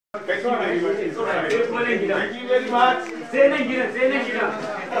you very much.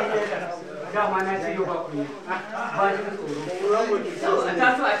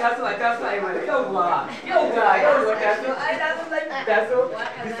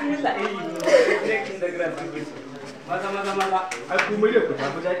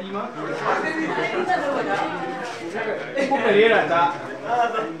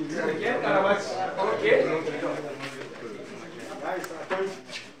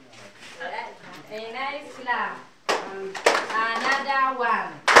 A nice clap. Another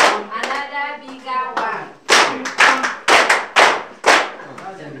one. Another bigger one.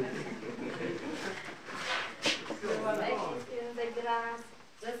 The snake is in the grass.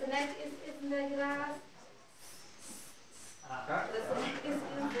 The snake is in the grass. The snake is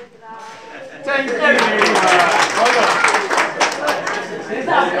in the grass. Thank you very much.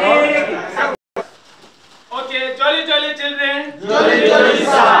 Okay, jolly children. Jolly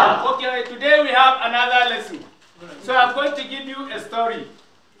sir. Okay, today we have another lesson. So I'm going to give you a story.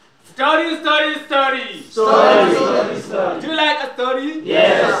 Story. Do you like a story?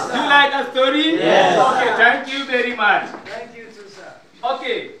 Yes. Do you like a story? Yes. Okay, thank you very much. Thank you too, sir.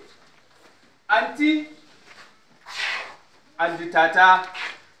 Okay. Auntie and the Tata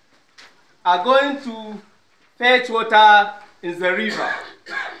are going to fetch water in the river.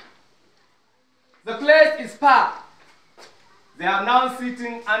 The place is far. They are now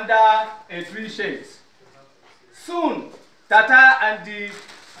sitting under a tree shade. Soon, Tata and the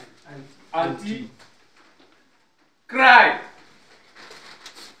auntie cry.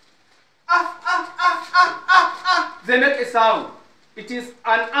 They make a sound. It is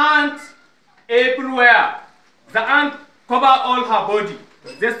an ant everywhere. The ant cover all her body.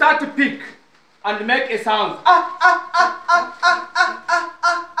 They start to pick and make a sound.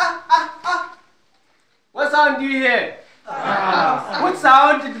 What sound do you hear? What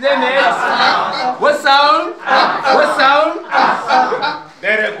sound did they make? What sound? What sound?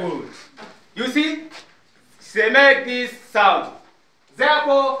 Very good. You see, they make this sound.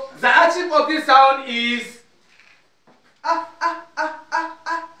 Therefore, the action of this sound is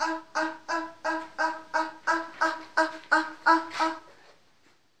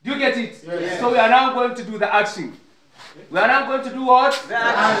do you get it? Yes. So we are now going to do the action. We are now going to do what? The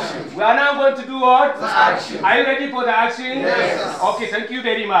action. We are now going to do what? The action. Are you ready for the action? Yes. Okay, thank you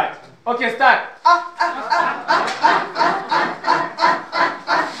very much. Okay, start.